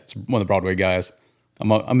 yeah, it's one of the Broadway guys.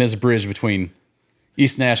 I'm his bridge between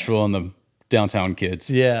East Nashville and the downtown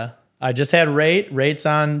kids. Yeah. I just had Rates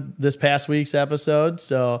on this past week's episode.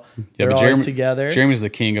 So they're always together. Jeremy's the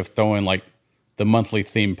king of throwing like the monthly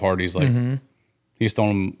theme parties. Like he was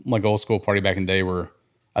throwing like old school party back in the day where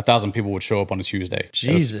 1,000 people would show up on a Tuesday.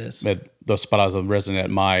 Jesus. At the spot I was a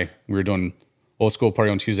resident at we were doing old school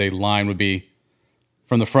party on Tuesday. Line would be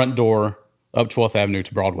from the front door up 12th Avenue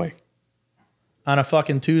to Broadway. On a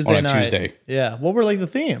fucking Tuesday night. On a Tuesday. Yeah. What were like the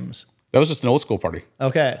themes? That was just an old school party.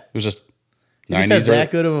 Okay. It was just he just has that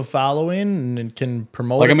good of a following and can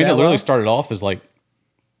promote like, it. I mean, it literally well. started off as like,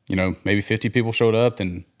 maybe 50 people showed up,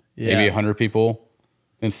 then maybe 100 people.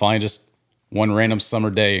 And finally, just one random summer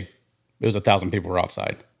day, it was 1,000 people were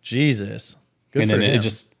outside. Jesus. Good and for then him.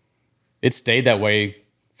 it stayed that way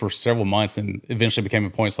for several months. And eventually became a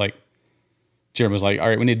point. It's like, Jeremy was like, all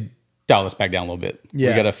right, we need to dial this back down a little bit. Yeah.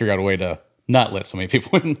 We got to figure out a way to not let so many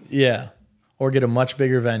people in. Yeah. Or get a much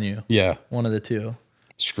bigger venue. Yeah. One of the two.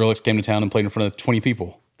 Skrillex came to town and played in front of 20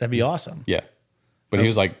 people. That'd be awesome. Yeah. But he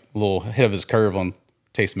was like a little ahead of his curve on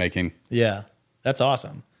taste making. Yeah. That's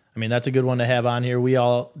awesome. I mean, that's a good one to have on here. We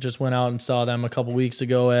all just went out and saw them a couple weeks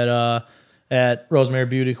ago at Rosemary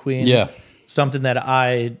Beauty Queen. Yeah. Something that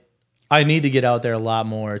I need to get out there a lot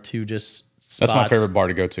more to just spots. That's my favorite bar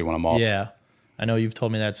to go to when I'm off. Yeah. I know you've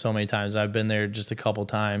told me that so many times. I've been there just a couple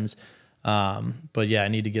times. But yeah, I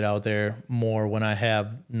need to get out there more when I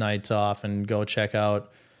have nights off and go check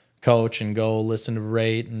out Coach and go listen to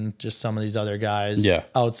Rate and just some of these other guys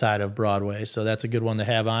outside of Broadway. So that's a good one to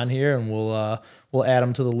have on here, and we'll add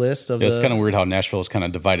them to the list of. Yeah, it's kind of weird how Nashville is kind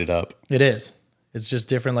of divided up. It is. It's just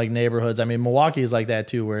different like neighborhoods. I mean, Milwaukee is like that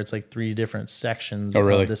too, where it's like 3 different sections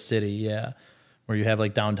of the city. Yeah, where you have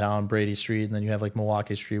like downtown Brady Street, and then you have like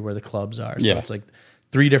Milwaukee Street where the clubs are. So it's like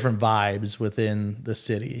 3 different vibes within the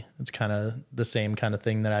city. It's kind of the same kind of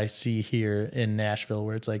thing that I see here in Nashville,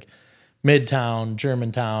 where it's like Midtown,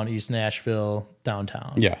 Germantown, East Nashville,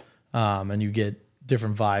 downtown. Yeah. And you get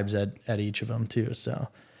different vibes at each of them too. So,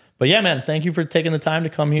 but yeah, man, thank you for taking the time to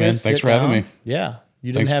come here. Man, thanks for having me. Yeah.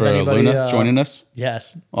 You Thanks didn't have for anybody Luna joining us.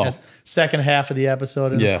 Yes. Oh. Second half of the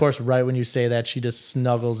episode. And of course, right when you say that, she just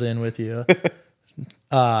snuggles in with you.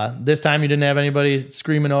 This time you didn't have anybody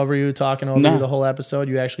screaming over you, talking over you the whole episode.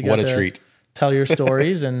 You actually got to treat. Tell your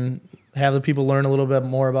stories and have the people learn a little bit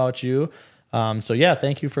more about you. So yeah,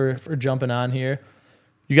 thank you for jumping on here.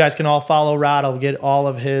 You guys can all follow Rod. I'll get all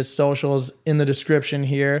of his socials in the description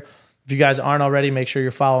here. If you guys aren't already, make sure you're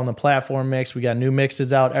following the Platform Mix. We got new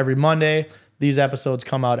mixes out every Monday. These episodes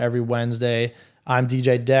come out every Wednesday. I'm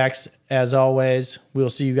DJ Dex. As always,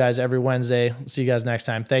 we'll see you guys every Wednesday. See you guys next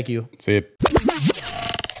time. Thank you. See you.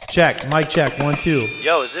 Check. Mic check. 1, 2.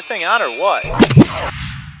 Yo, is this thing on or what?